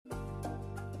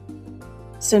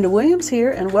Cinda Williams here,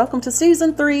 and welcome to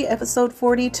Season 3, Episode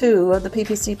 42 of the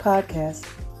PPC Podcast.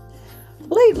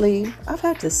 Lately, I've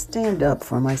had to stand up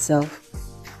for myself.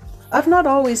 I've not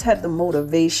always had the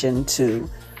motivation to,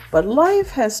 but life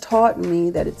has taught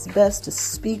me that it's best to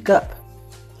speak up.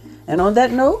 And on that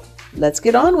note, let's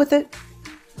get on with it.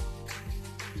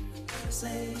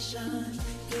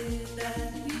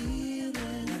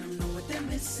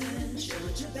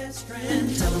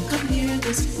 Tell them come hear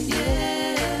this,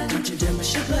 yeah. Don't you dare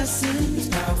miss your blessings,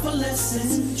 powerful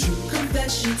lessons, true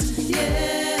confessions,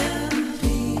 yeah.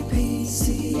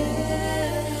 PPC,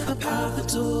 yeah. A powerful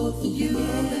tool for you,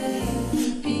 yeah.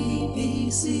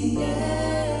 PPC,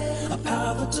 yeah. A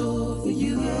powerful tool for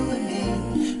you, yeah.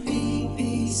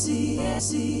 PPC,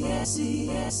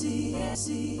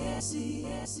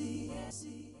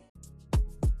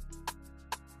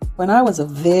 When I was a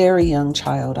very young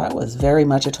child, I was very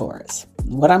much a Taurus.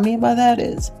 What I mean by that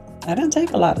is, I didn't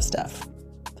take a lot of stuff.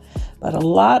 But a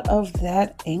lot of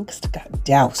that angst got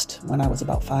doused when I was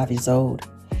about 5 years old.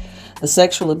 The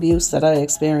sexual abuse that I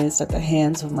experienced at the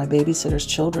hands of my babysitter's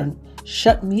children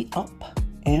shut me up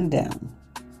and down.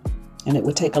 And it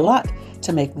would take a lot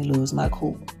to make me lose my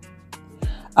cool.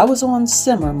 I was on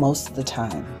simmer most of the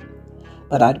time.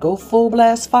 But I'd go full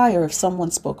blast fire if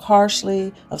someone spoke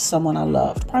harshly of someone I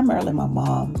loved, primarily my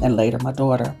mom and later my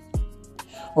daughter.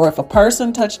 Or if a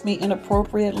person touched me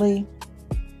inappropriately,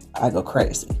 I'd go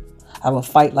crazy. I would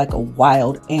fight like a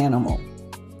wild animal.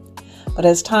 But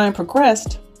as time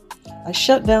progressed, I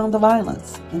shut down the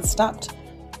violence and stopped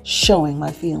showing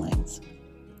my feelings.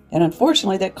 And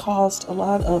unfortunately, that caused a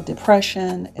lot of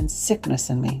depression and sickness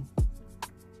in me.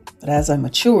 But as I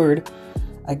matured,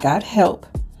 I got help.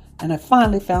 And I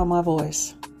finally found my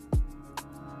voice.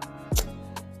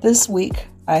 This week,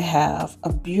 I have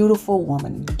a beautiful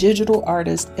woman, digital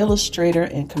artist, illustrator,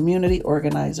 and community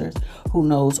organizer who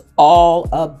knows all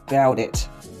about it.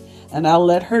 And I'll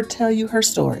let her tell you her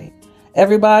story.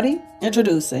 Everybody,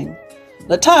 introducing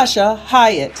Latasha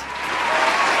Hyatt.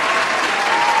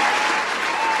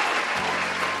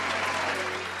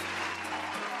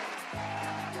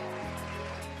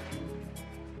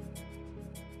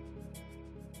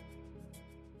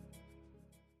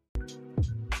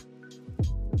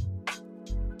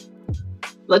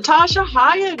 Latasha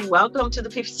Hyatt, welcome to the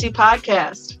PPC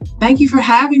Podcast. Thank you for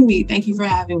having me.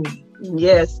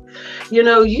 Yes. You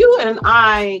know, you and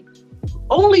I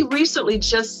only recently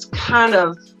just kind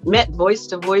of met voice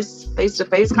to voice, face to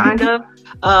face, kind of.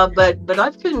 But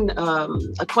I've been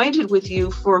acquainted with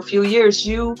you for a few years.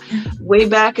 You, way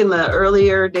back in the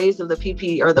earlier days of the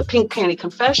PP or the Pink Panty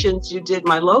Confessions, you did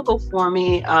my logo for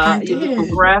me. You did some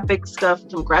graphic stuff,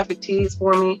 some graphic tees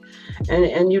for me,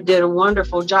 and you did a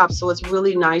wonderful job. So it's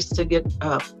really nice to get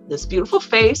this beautiful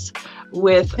face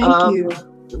with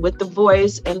the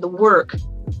voice and the work.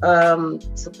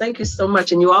 So thank you so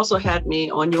much. And you also had me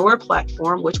on your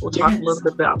platform, which we'll talk a little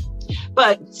bit about.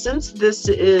 But since this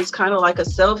is kind of like a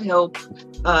self-help,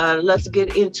 let's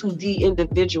get into the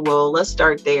individual. Let's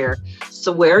start there.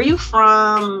 So where are you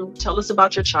from? Tell us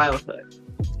about your childhood.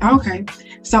 Okay.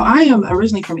 So I am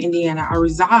originally from Indiana. I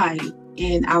reside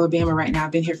in Alabama right now.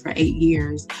 I've been here for 8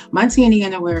 years. Muncie,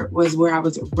 Indiana was where I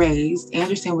was raised.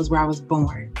 Anderson was where I was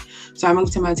born. So I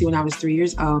moved to Muncie when I was 3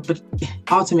 years old, but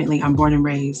ultimately I'm born and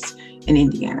raised in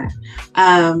Indiana.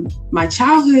 My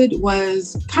childhood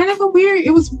was kind of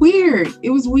it was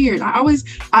weird. I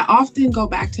often go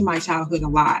back to my childhood a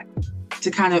lot to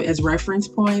kind of as reference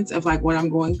points of like what I'm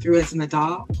going through as an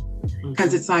adult.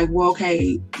 Because it's like, well,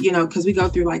 okay, because we go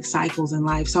through like cycles in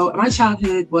life. So my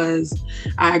childhood was,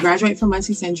 I graduated from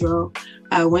Muncie Central,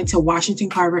 went to Washington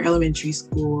Carver Elementary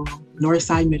School,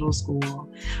 Northside Middle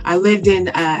School. I lived in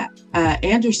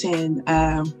Anderson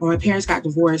when my parents got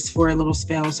divorced for a little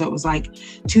spell. So it was like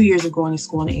 2 years of going to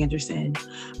school in Anderson.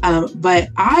 But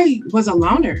I was a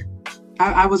loner.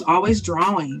 I was always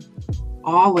drawing.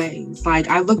 Always. Like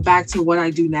I look back to what I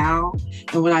do now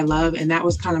and what I love, and that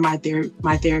was kind of my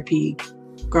therapy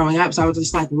growing up. So I would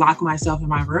just like lock myself in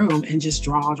my room and just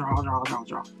draw.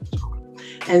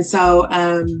 And so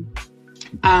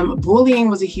bullying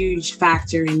was a huge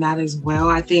factor in that as well.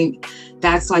 I think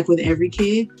that's like with every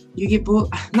kid, you get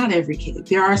bullied. Not every kid.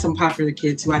 There are some popular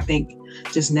kids who I think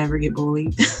just never get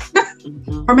bullied,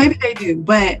 or maybe they do,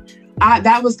 but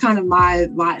that was kind of my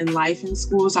lot in life in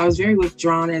school. So I was very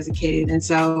withdrawn as a kid. And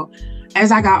so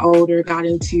as I got older, got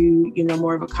into,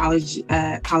 more of a college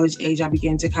age, I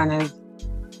began to kind of,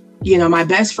 my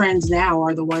best friends now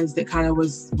are the ones that kind of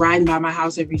was riding by my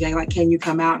house every day. Like, can you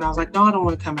come out? And I was like, no, I don't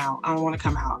want to come out. I don't want to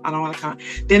come out.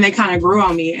 Then they kind of grew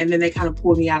on me, and then they kind of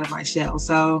pulled me out of my shell.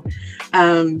 So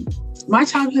My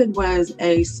childhood was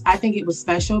I think it was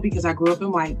special because I grew up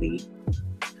in Whiteley,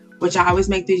 which I always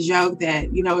make this joke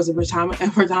that, you know, it was a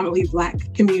predominantly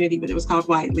Black community, but it was called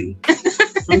Whiteley.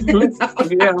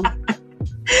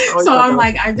 So I'm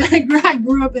like, I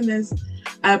grew up in this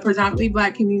predominantly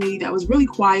Black community that was really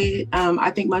quiet.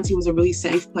 I think Muncie was a really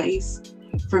safe place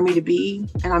for me to be.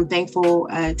 And I'm thankful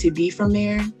to be from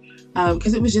there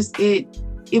because it was just, it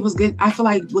was good. I feel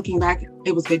like looking back,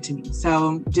 it was good to me.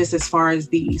 So just as far as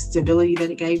the stability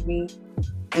that it gave me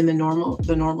and the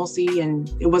normalcy, and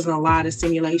it wasn't a lot of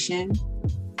stimulation.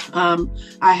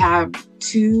 I have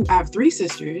three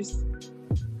sisters.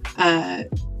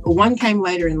 One came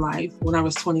later in life when I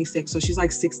was 26. So she's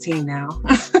like 16 now.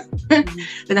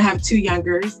 Then I have two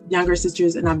younger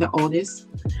sisters, and I'm the oldest.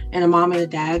 And a mom and a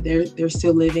dad, they're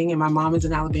still living. And my mom is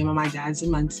in Alabama. My dad's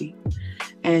in Muncie.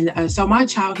 And so my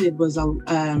childhood was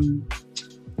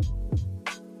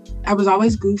I was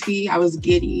always goofy. I was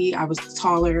giddy. I was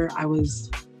taller. I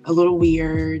was a little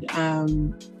weird.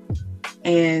 And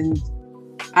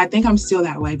I think I'm still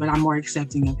that way, but I'm more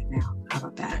accepting of it now. How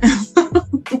about that?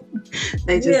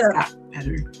 They just got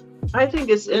better. I think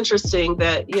it's interesting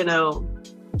that, you know,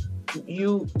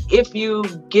 if you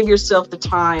give yourself the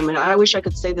time, and I wish I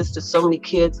could say this to so many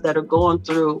kids that are going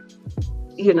through,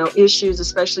 you know, issues,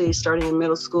 especially starting in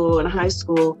middle school and high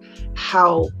school,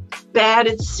 how bad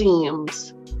it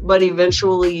seems, but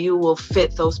eventually you will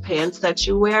fit those pants that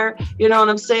you wear. You know what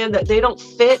I'm saying? That they don't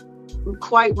fit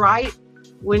quite right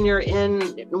when you're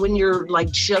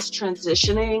like just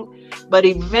transitioning, but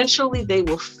eventually they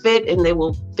will fit, and they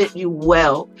will fit you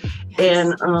well. Yes.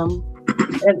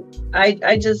 And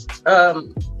I just,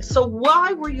 so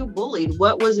why were you bullied?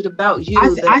 What was it about you?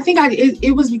 I think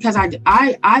it was because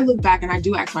I look back and I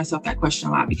do ask myself that question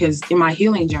a lot, because in my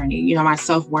healing journey, you know, my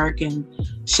self-work and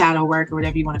shadow work, or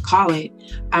whatever you want to call it,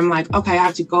 I'm like, okay, I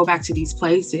have to go back to these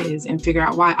places and figure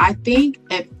out why. I think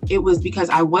it was because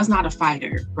I was not a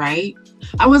fighter, right?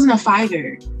 I wasn't a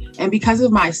fighter. And because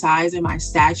of my size and my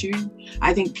stature,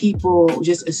 I think people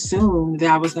just assumed that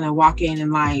I was going to walk in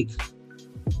and like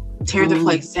tear the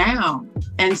place down.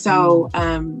 And so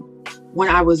when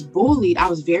I was bullied, I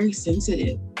was very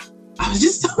sensitive. I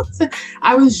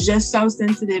was just so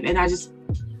sensitive, and I just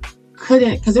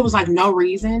couldn't, because it was like no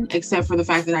reason except for the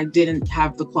fact that I didn't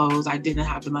have the clothes, I didn't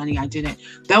have the money,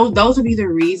 those would be the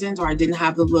reasons, or I didn't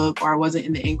have the look, or I wasn't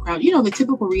in the in crowd, you know, the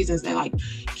typical reasons that like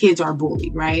kids are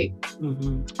bullied, right?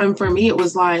 And for me, it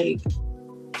was like,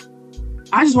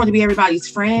 I just wanted to be everybody's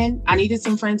friend. I needed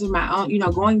some friends of my own, you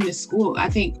know, going to school. I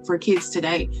think for kids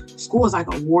today, school is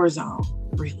like a war zone,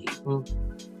 really.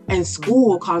 And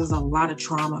school causes a lot of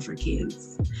trauma for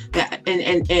kids. That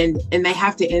and they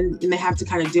have to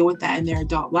kind of deal with that in their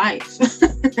adult life.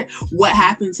 What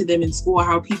happened to them in school,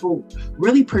 how people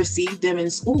really perceive them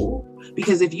in school.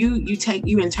 Because if you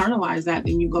internalize that,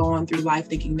 then you go on through life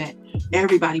thinking that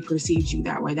everybody perceives you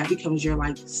that way. That becomes your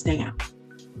like stamp.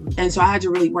 And so I had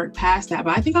to really work past that.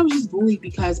 But I think I was just bullied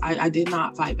because I did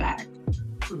not fight back.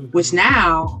 Which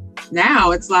now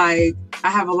it's like I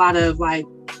have a lot of like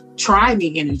try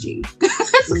me energy.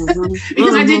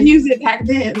 Because I didn't use it back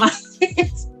then. Like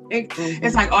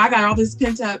it's like, oh, I got all this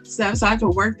pent up stuff, so I have to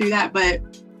work through that. But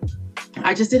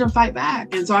I just didn't fight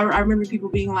back. And so I remember people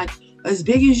being like, as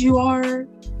big as you are,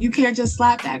 you can't just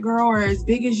slap that girl, or as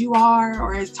big as you are,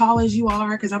 or as tall as you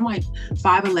are, because I'm like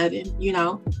 5'11", you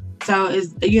know. So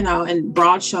is, you know, and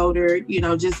broad shouldered, you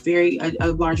know, just very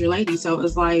a larger lady. So it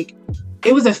was like,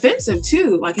 it was offensive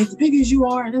too. Like, as big as you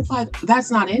are, and it's like, that's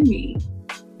not in me.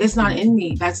 It's not in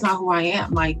me. That's not who I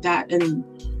am, like that.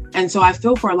 And so I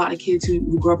feel for a lot of kids who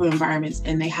grow up in environments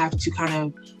and they have to kind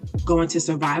of go into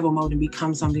survival mode and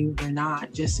become something they're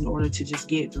not, just in order to just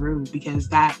get through, because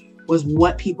that was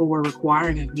what people were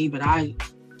requiring of me, but I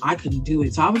couldn't do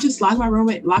it. So I would just lock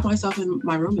myself in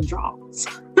my room and draw.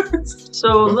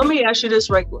 So let me ask you this,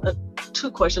 right? Two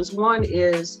questions. One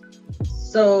is,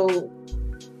 so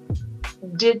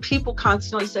did people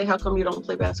constantly say, how come you don't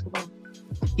play basketball?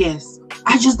 Yes.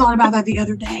 I just thought about that the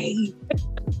other day.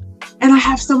 And I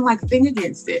have some like thing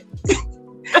against it.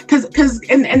 Cause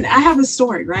and I have a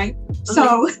story, right?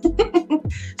 So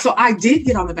I did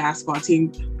get on the basketball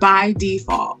team by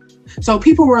default. So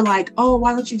people were like, oh,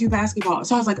 why don't you do basketball?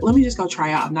 So I was like, let me just go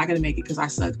try out. I'm not going to make it because I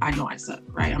suck. I know I suck,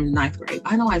 right? I'm in 9th grade.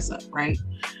 I know I suck, right?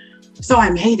 So I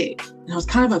made it, and I was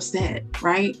kind of upset,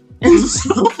 right? And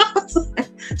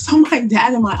so my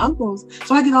dad and my uncles,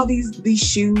 so I get all these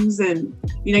shoes, and,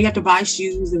 you know, you have to buy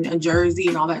shoes and a jersey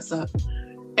and all that stuff.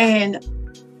 And,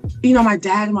 you know, my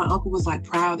dad and my uncle was like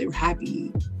proud. They were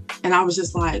happy. And I was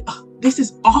just like, oh, this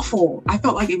is awful. I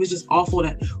felt like it was just awful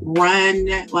to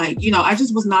run. Like, you know, I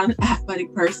just was not an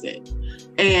athletic person.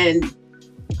 And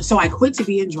so I quit to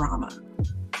be in drama.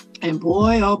 And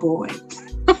boy, oh boy.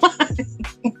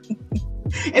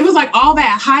 It was like all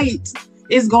that height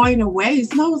is going to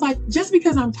waste. And I was like, just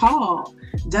because I'm tall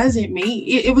doesn't mean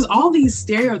it was all these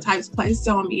stereotypes placed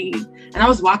on me. And I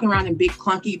was walking around in big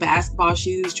clunky basketball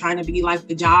shoes trying to be like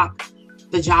the jock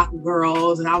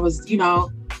girls. And I was, you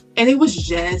know, and it was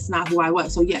just not who I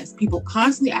was. So yes, people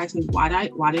constantly ask me why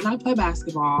didn't I play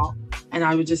basketball? And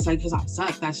I would just say, because I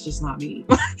suck. That's just not me.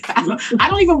 I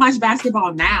don't even watch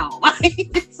basketball now.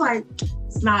 It's like,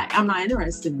 I'm not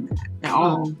interested in that at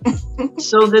all.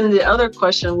 So then the other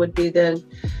question would be then,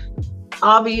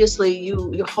 obviously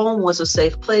your home was a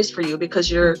safe place for you because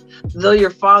though your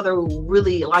father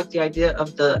really liked the idea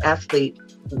of the athlete,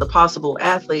 the possible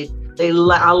athlete, they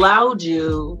allowed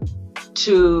you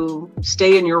to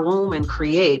stay in your room and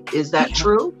create. Is that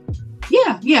true?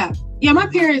 Yeah. My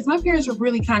parents were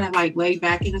really kind of like laid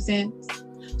back in a sense.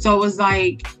 So it was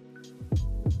like,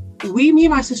 me and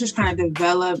my sisters kind of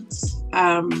developed,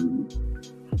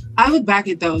 I look back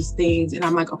at those things and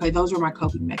I'm like, okay, those were my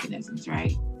coping mechanisms,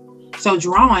 right? So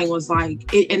drawing was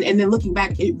like, and then looking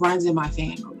back, it runs in my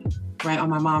family, right? On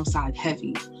my mom's side,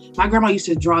 heavy. My grandma used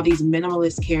to draw these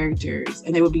minimalist characters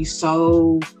and it would be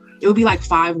like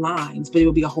 5 lines, but it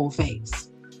would be a whole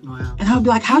face. Wow. And I would be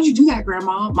like, how'd you do that,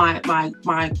 Grandma?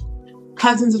 My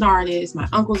cousin's an artist, my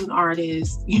uncle's an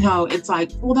artist, you know, it's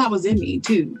like, well, that was in me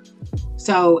too.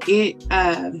 So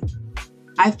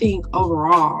I think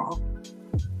overall,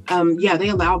 they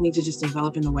allowed me to just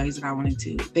develop in the ways that I wanted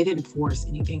to. They didn't force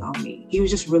anything on me. He was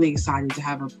just really excited to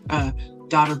have a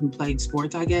daughter who played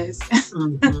sports, I guess.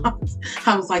 Mm-hmm.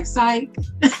 I was like, psych.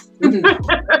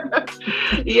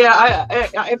 Yeah,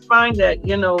 I find that,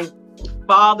 you know,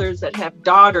 fathers that have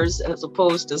daughters as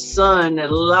opposed to son, a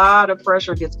lot of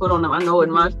pressure gets put on them. I know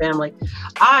in my family,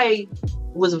 I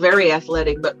was very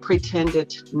athletic, but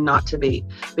pretended not to be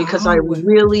because I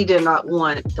really did not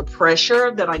want the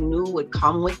pressure that I knew would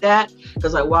come with that.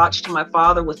 Because I watched my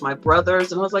father with my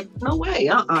brothers and I was like, no way,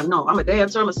 no, I'm a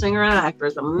dancer, I'm a singer and an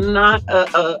actress. I'm not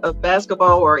a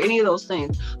basketball or any of those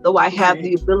things, though I have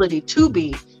the ability to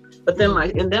be. But then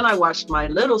I watched my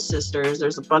little sisters.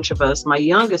 There's a bunch of us, my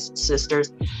youngest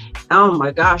sisters. Oh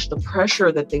my gosh, the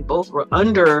pressure that they both were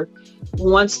under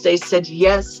once they said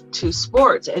yes to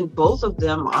sports. And both of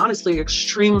them, honestly, are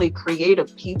extremely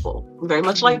creative people, very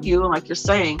much like you, like you're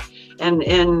saying. And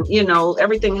you know,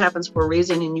 everything happens for a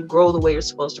reason and you grow the way you're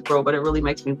supposed to grow. But it really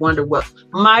makes me wonder what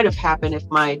might have happened if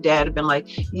my dad had been like,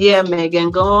 yeah,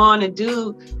 Megan, go on and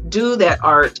do that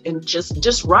art and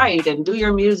just write and do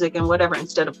your music and whatever,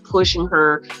 instead of pushing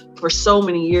her for so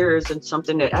many years and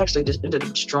something that actually just ended up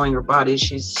destroying her body.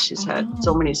 She's had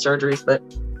so many surgeries,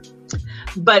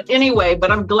 but anyway, but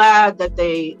I'm glad that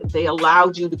they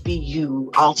allowed you to be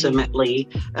you ultimately,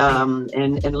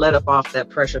 and let up off that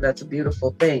pressure. That's a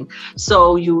beautiful thing.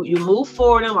 So you move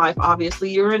forward in life. Obviously,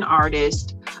 you're an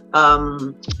artist,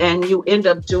 and you end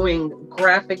up doing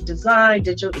graphic design,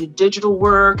 digital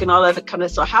work, and all that kind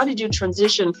of. So how did you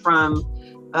transition from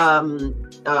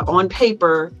on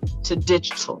paper to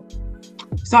digital?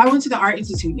 So I went to the Art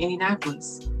Institute in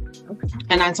Indianapolis. Okay.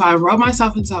 And so I enrolled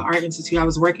myself into the Art Institute. I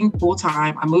was working full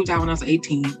time. I moved out when I was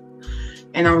 18.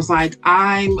 And I was like, so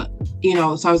I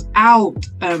was out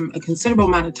a considerable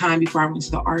amount of time before I went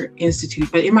to the Art Institute.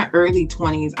 But in my early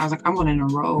 20s, I was like, I'm going to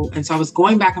enroll. And so I was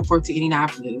going back and forth to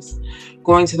Indianapolis,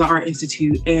 going to the Art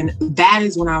Institute. And that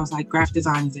is when I was like, graphic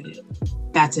design is it.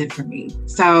 That's it for me.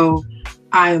 So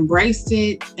I embraced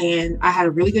it, and I had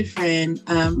a really good friend,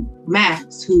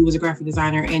 Max, who was a graphic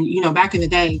designer. And, you know, back in the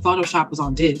day, Photoshop was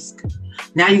on disc.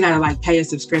 Now you got to like pay a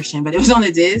subscription, but it was on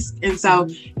a disc. And so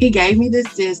he gave me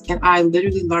this disc and I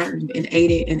literally learned and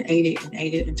ate it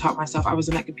and taught myself. I was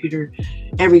on that computer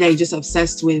every day, just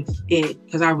obsessed with it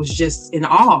because I was just in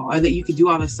awe that you could do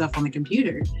all this stuff on the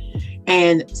computer.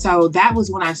 And so that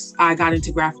was when I got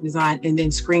into graphic design, and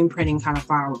then screen printing kind of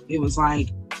followed. It was like,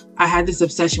 I had this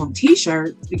obsession with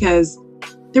t-shirts because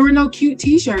there were no cute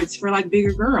t-shirts for like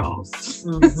bigger girls.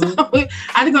 Mm-hmm. So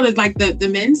I had to go to like the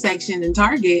men's section in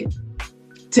Target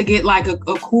to get like a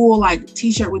cool like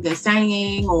t-shirt with a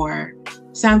saying or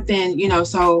something, you know.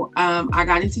 So I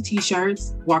got into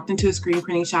t-shirts, walked into a screen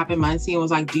printing shop in Muncie and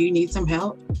was like, do you need some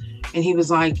help? And he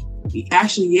was like,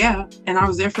 actually, yeah. And I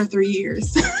was there for 3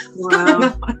 years.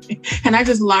 Wow. And I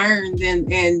just learned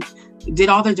and did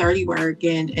all the dirty work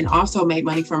and also made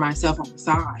money for myself on the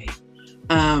side,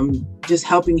 just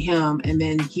helping him. And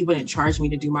then he wouldn't charge me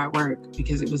to do my work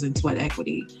because it was in sweat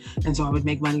equity. And so I would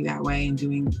make money that way and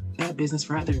doing business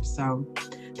for others. So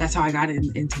that's how I got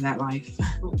into that life.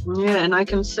 Yeah, and I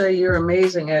can say you're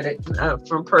amazing at it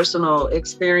from personal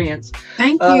experience.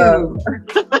 Thank you.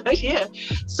 Yeah.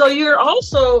 So you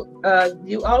also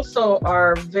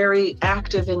are very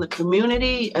active in the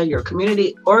community. You're a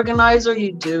community organizer.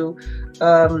 You do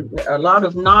a lot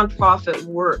of nonprofit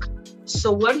work.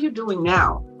 So what are you doing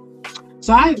now?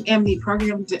 So I am the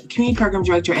community program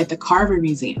director at the Carver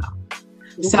Museum.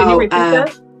 Can you repeat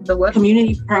that? The what?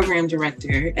 Community program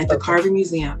director at the Carver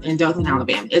Museum in Dothan,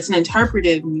 Alabama. It's an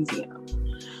interpretive museum.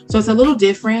 So it's a little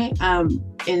different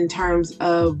in terms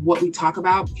of what we talk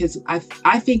about, because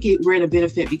I think we're in a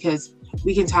benefit because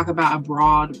we can talk about a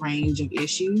broad range of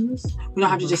issues. We don't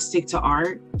have to just stick to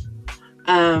art,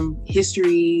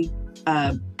 history,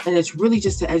 and it's really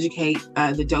just to educate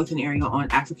the Dothan area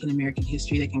on African American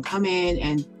history. They can come in,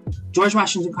 and George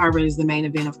Washington Carver is the main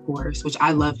event, of course, which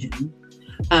I love him.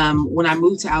 When I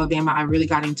moved to Alabama, I really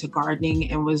got into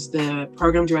gardening and was the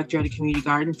program director at a community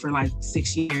garden for like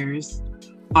 6 years,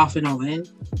 off and on.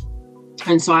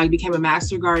 And so I became a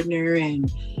master gardener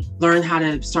and learned how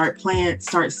to start plants,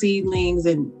 start seedlings,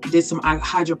 and did some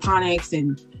hydroponics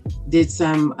and did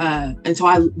some, and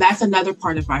so that's another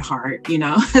part of my heart, you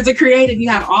know. As a creative, you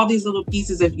have all these little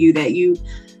pieces of you that you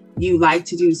like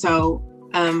to do. So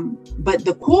but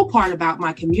the cool part about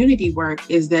my community work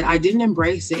is that I didn't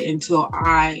embrace it until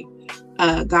I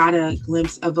got a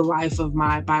glimpse of the life of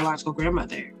my biological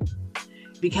grandmother.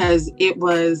 Because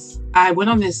I went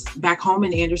on this back home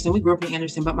in Anderson. We grew up in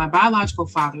Anderson, but my biological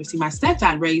father, my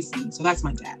stepdad raised me, so that's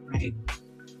my dad, right?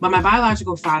 But my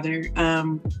biological father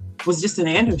was just in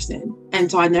Anderson.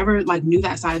 And so I never knew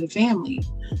that side of the family.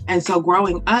 And so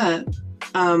growing up,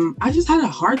 I just had a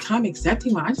hard time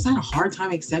accepting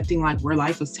where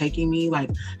life was taking me,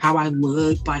 how I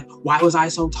looked, why was I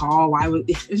so tall?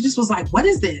 It just was what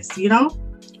is this, you know?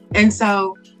 And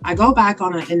so I go back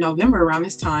in November around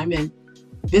this time and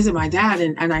visit my dad,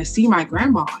 and I see my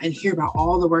grandma and hear about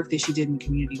all the work that she did in the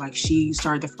community. She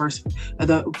started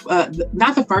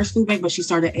not the first food bank, but she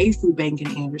started a food bank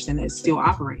in Anderson that's still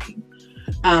operating.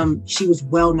 She was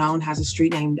well known, has a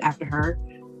street named after her,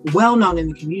 well known in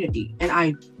the community.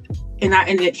 And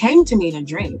it came to me in a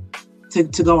dream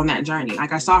to go on that journey.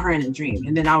 I saw her in a dream,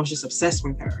 and then I was just obsessed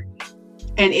with her.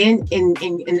 And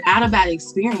in out of that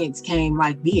experience came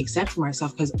me accepting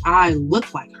myself, because I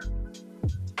look like her.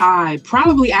 I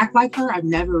probably act like her. I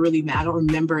don't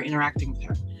remember interacting with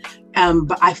her.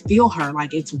 But I feel her.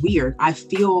 It's weird. I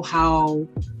feel how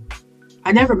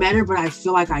I never met her, but I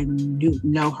feel like I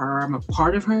know her. I'm a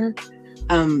part of her.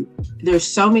 There's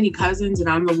so many cousins, and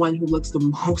I'm the one who looks the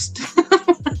most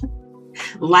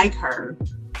like her.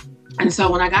 And so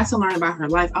when I got to learn about her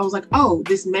life, I was like, oh,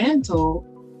 this mantle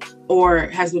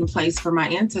has been placed for my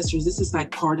ancestors. This is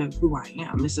part of who I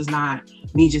am. This is not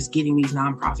me just getting these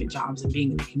nonprofit jobs and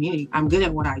being in the community. I'm good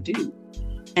at what I do.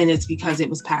 And it's because it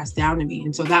was passed down to me.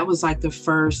 And so that was the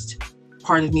first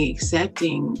part of me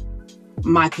accepting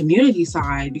my community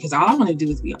side, because all I want to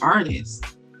do is be an artist,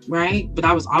 right? But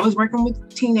I was always working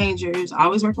with teenagers,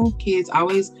 always working with kids,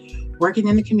 always working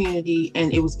in the community.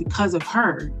 And it was because of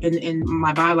her and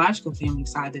my biological family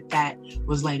side that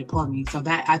was laid upon me. So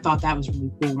I thought that was really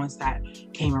cool once that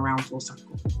came around full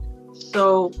circle.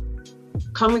 So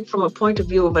coming from a point of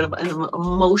view of an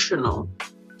emotional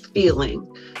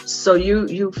feeling, so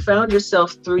you found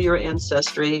yourself through your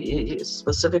ancestry,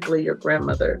 specifically your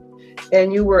grandmother,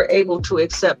 and you were able to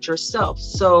accept yourself.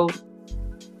 So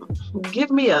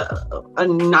give me a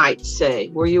night, say,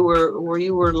 where you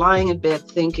were lying in bed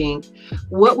thinking,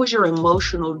 what was your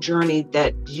emotional journey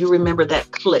that you remember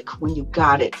that click when you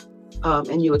got it,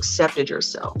 and you accepted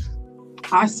yourself?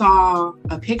 I saw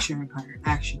a picture of her,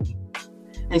 actually.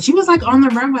 And she was on the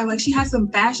runway, she had some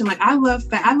fashion. I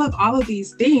love all of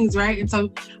these things, right? And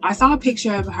so I saw a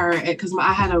picture of her because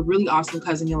I had a really awesome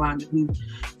cousin, Yolanda, who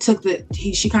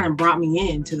she kind of brought me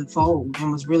into the fold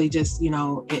and was really just,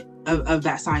 of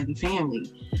that side of the family.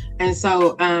 And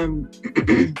so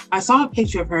I saw a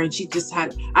picture of her, and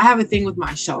I have a thing with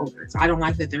my shoulders. I don't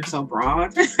like that they're so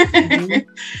broad. Mm-hmm.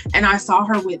 And I saw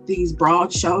her with these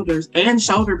broad shoulders and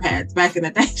shoulder pads back in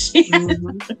the day. She had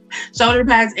shoulder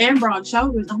pads and broad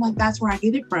shoulders. I'm like, that's where I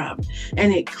get it from.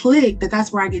 And it clicked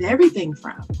that's where I get everything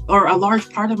from, or a large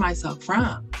part of myself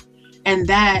from. And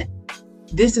that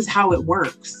this is how it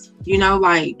works,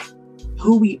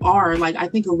 who we are. I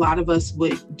think a lot of us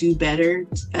would do better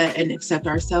and accept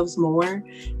ourselves more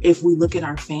if we look at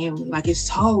our family.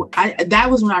 That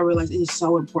was when I realized it is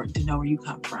so important to know where you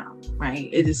come from, right?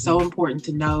 It is so important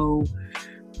to know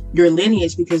your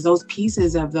lineage, because those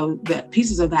pieces of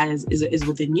that is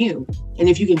within you. And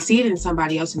if you can see it in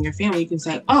somebody else in your family, you can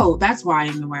say, oh, that's why I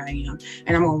am the way I am,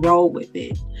 and I'm gonna roll with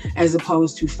it, as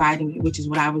opposed to fighting it, which is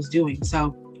what I was doing.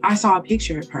 So I saw a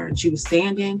picture of her, and she was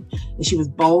standing, and she was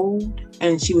bold,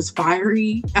 and she was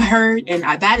fiery, I heard, and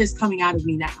that is coming out of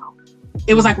me now.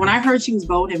 It was like when I heard she was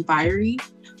bold and fiery,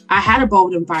 I had a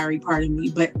bold and fiery part of me,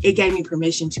 but it gave me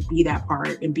permission to be that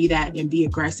part and be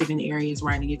aggressive in areas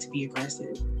where I needed to be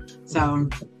aggressive. So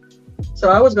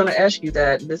I was going to ask you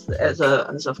that this as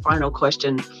a final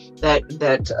question,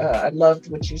 that I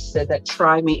loved what you said, that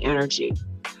try me energy.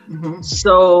 Mm-hmm.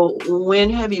 So when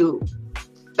have you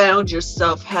found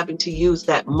yourself having to use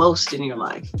that most in your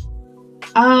life?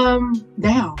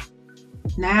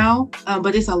 Now,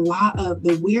 but it's a lot of,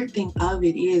 the weird thing of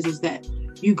it is that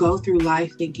you go through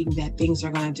life thinking that things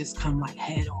are going to just come like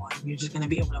head on. You're just going to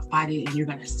be able to fight it and you're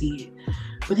going to see it.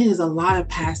 But it is a lot of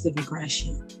passive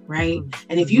aggression, right?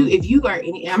 And if you are,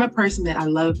 I'm a person that I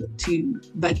love to,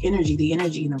 like, the energy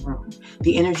in the room,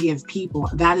 the energy of people.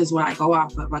 That is what I go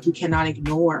off of. Like, you cannot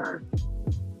ignore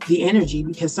the energy,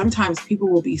 because sometimes people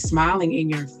will be smiling in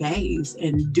your face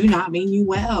and do not mean you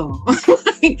well.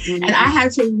 And I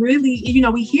had to really,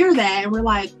 we hear that and we're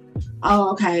like,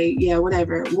 oh, okay, yeah,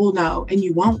 whatever, we'll know, and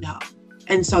you won't know.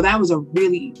 And so that was a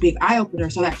really big eye opener.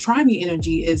 So that try me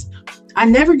energy is, I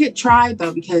never get tried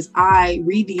though, because I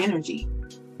read the energy.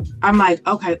 I'm like,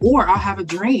 okay, or I'll have a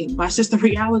dream. That's just the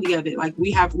reality of it. Like,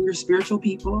 we're spiritual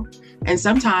people, and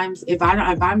sometimes if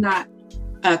I'm not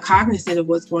cognizant of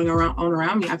what's going on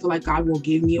around me, I feel like God will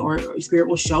give me, or Spirit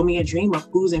will show me a dream of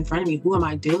who's in front of me. Who am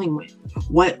I dealing with?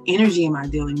 What energy am I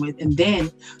dealing with? And then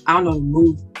I don't know to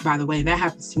move, by the way. And that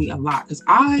happens to me a lot, because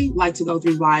I like to go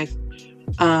through life.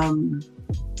 I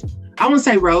want to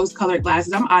say rose-colored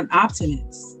glasses. I'm an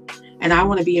optimist, and I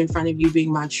want to be in front of you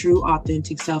being my true,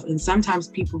 authentic self. And sometimes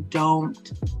people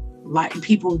don't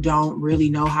really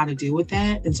know how to deal with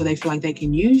that. And so they feel like they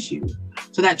can use you.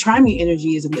 So that try me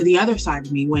energy is the other side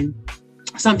of me. When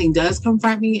something does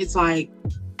confront me, it's like,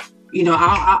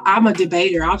 I'm a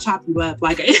debater. I'll chop you up.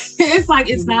 Like, it's like,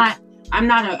 it's not, I'm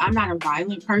not a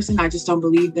violent person. I just don't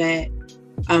believe that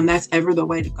that's ever the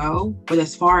way to go. But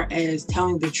as far as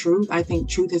telling the truth, I think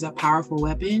truth is a powerful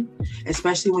weapon,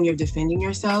 especially when you're defending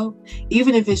yourself,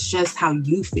 even if it's just how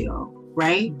you feel,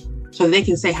 right? So they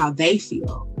can say how they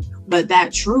feel. But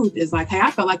that truth is like, hey,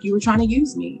 I felt like you were trying to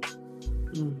use me.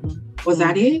 Mm-hmm. Was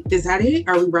that it? Is that it?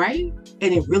 Are we right?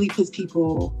 And it really puts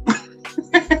people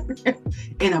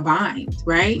in a bind,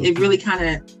 right? Mm-hmm. It really kind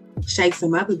of shakes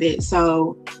them up a bit.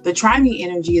 So the try me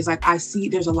energy is like, I see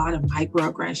there's a lot of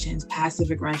microaggressions, passive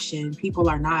aggression. People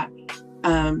are not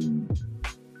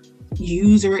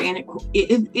user, and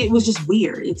it was just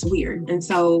weird. It's weird. And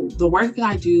so the work that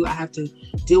I do, I have to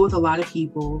deal with a lot of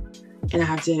people, and I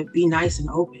have to be nice and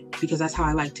open, because that's how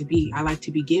I like to be. I like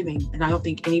to be giving, and I don't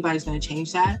think anybody's going to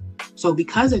change that. So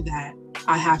because of that,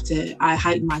 I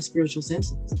heighten my spiritual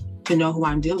senses to know who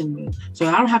I'm dealing with. So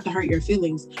I don't have to hurt your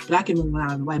feelings, but I can move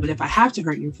out of the way. But if I have to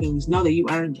hurt your feelings, know that you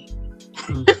earned it.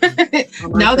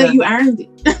 Mm-hmm. Know that you earned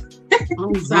it.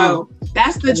 Mm-hmm. So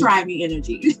that's the try me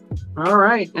energy. All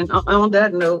right. And on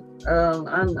that note,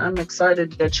 I'm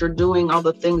excited that you're doing all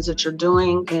the things that you're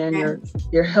doing, and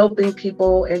you're helping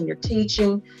people, and you're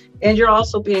teaching, and you're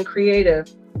also being creative.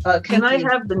 Can I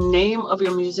have the name of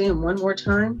your museum one more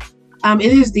time?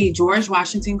 It is the George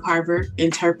Washington Carver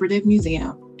Interpretive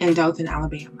Museum in Dothan,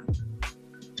 Alabama.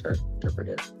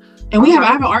 Interpretive. And I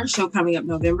have an art show coming up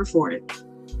November 4th.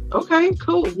 Okay,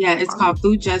 cool. Yeah, it's called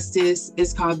Food Justice.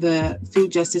 It's called the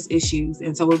Food Justice Issues.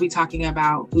 And so we'll be talking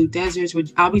about food deserts.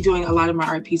 I'll be doing a lot of my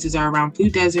art pieces are around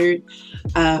food desert,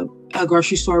 a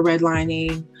grocery store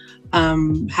redlining,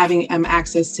 having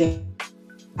access to,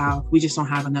 we just don't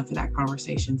have enough of that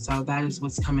conversation. So that is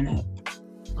what's coming up.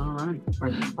 All right.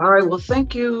 Well,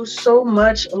 thank you so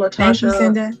much, Latasha, thank you,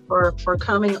 Cinda, for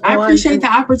coming on. I appreciate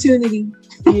the opportunity.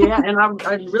 Yeah, and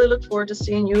I really look forward to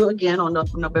seeing you again on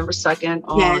November 2nd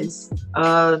on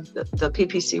the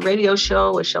PPC radio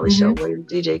show with Shelly Shelway,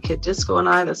 DJ Kid Disco, and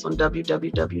I. That's on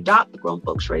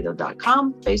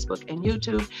www.thegrownfolksradio.com, Facebook, and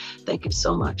YouTube. Thank you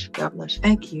so much. God bless you.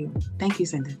 Thank you. Thank you,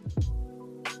 Cinda.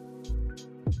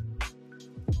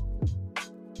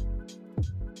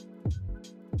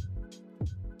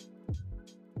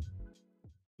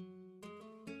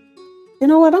 You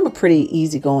know what? I'm a pretty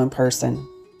easygoing person.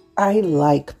 I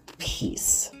like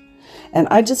peace. And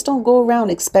I just don't go around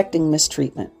expecting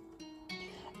mistreatment.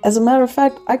 As a matter of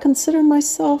fact, I consider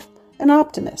myself an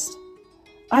optimist.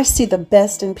 I see the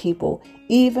best in people,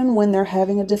 even when they're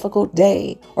having a difficult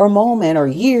day or moment or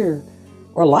year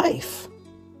or life.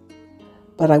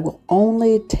 but I will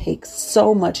only take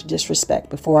so much disrespect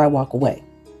before I walk away.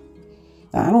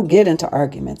 Now, I don't get into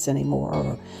arguments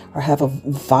anymore or have a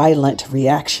violent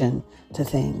reaction to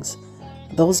things.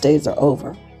 Those days are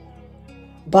over.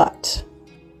 But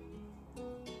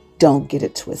don't get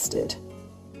it twisted.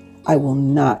 I will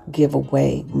not give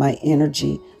away my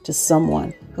energy to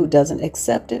someone who doesn't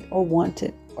accept it or want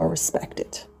it or respect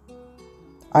it.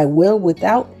 I will,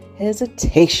 without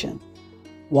hesitation,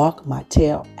 walk my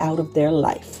tail out of their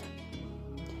life.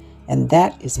 And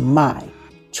that is my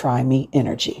try me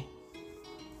energy.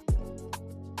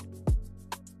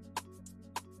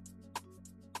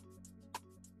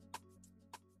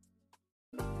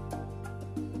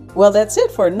 Well, that's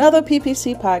it for another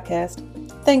PPC podcast.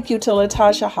 Thank you to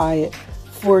Latasha Hyatt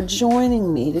for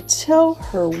joining me to tell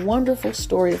her wonderful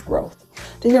story of growth.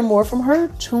 To hear more from her,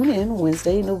 tune in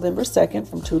Wednesday, November 2nd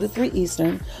from 2 to 3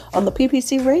 Eastern on the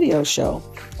PPC Radio Show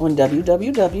on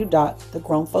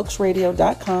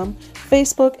www.thegrownfolksradio.com,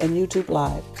 Facebook, and YouTube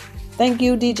Live. Thank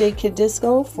you, DJ Kid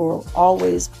Disco, for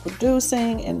always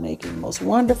producing and making the most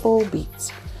wonderful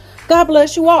beats. God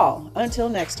bless you all. Until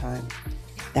next time.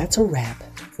 That's a wrap.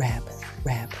 Rap,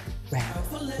 rap, rap, rap,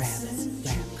 rap, rap.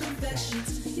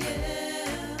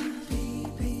 Yeah,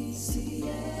 PPC,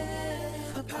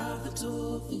 yeah, a powerful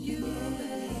tool for you,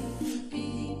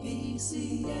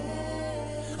 PPC,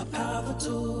 yeah, a powerful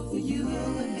tool for you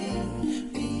and me.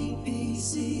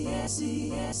 PPC, yeah,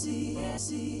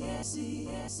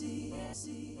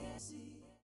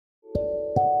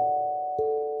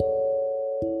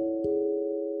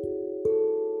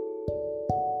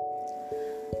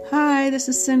 Hi, this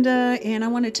is Cinda, and I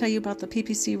want to tell you about the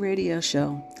PPC Radio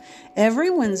Show. Every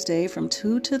Wednesday from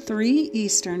 2 to 3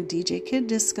 Eastern, DJ Kid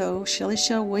Disco, Shelly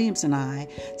Shell Williams, and I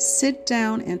sit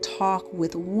down and talk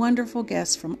with wonderful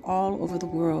guests from all over the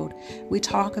world. We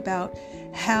talk about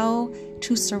how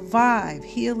to survive,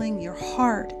 healing your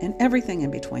heart, and everything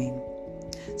in between.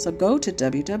 So go to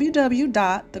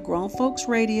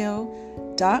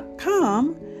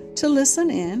www.thegrownfolksradio.com to listen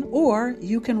in, or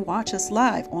you can watch us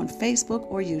live on Facebook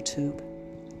or YouTube.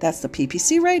 That's the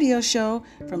PPC Radio Show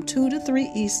from 2 to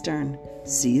 3 Eastern.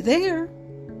 See you there.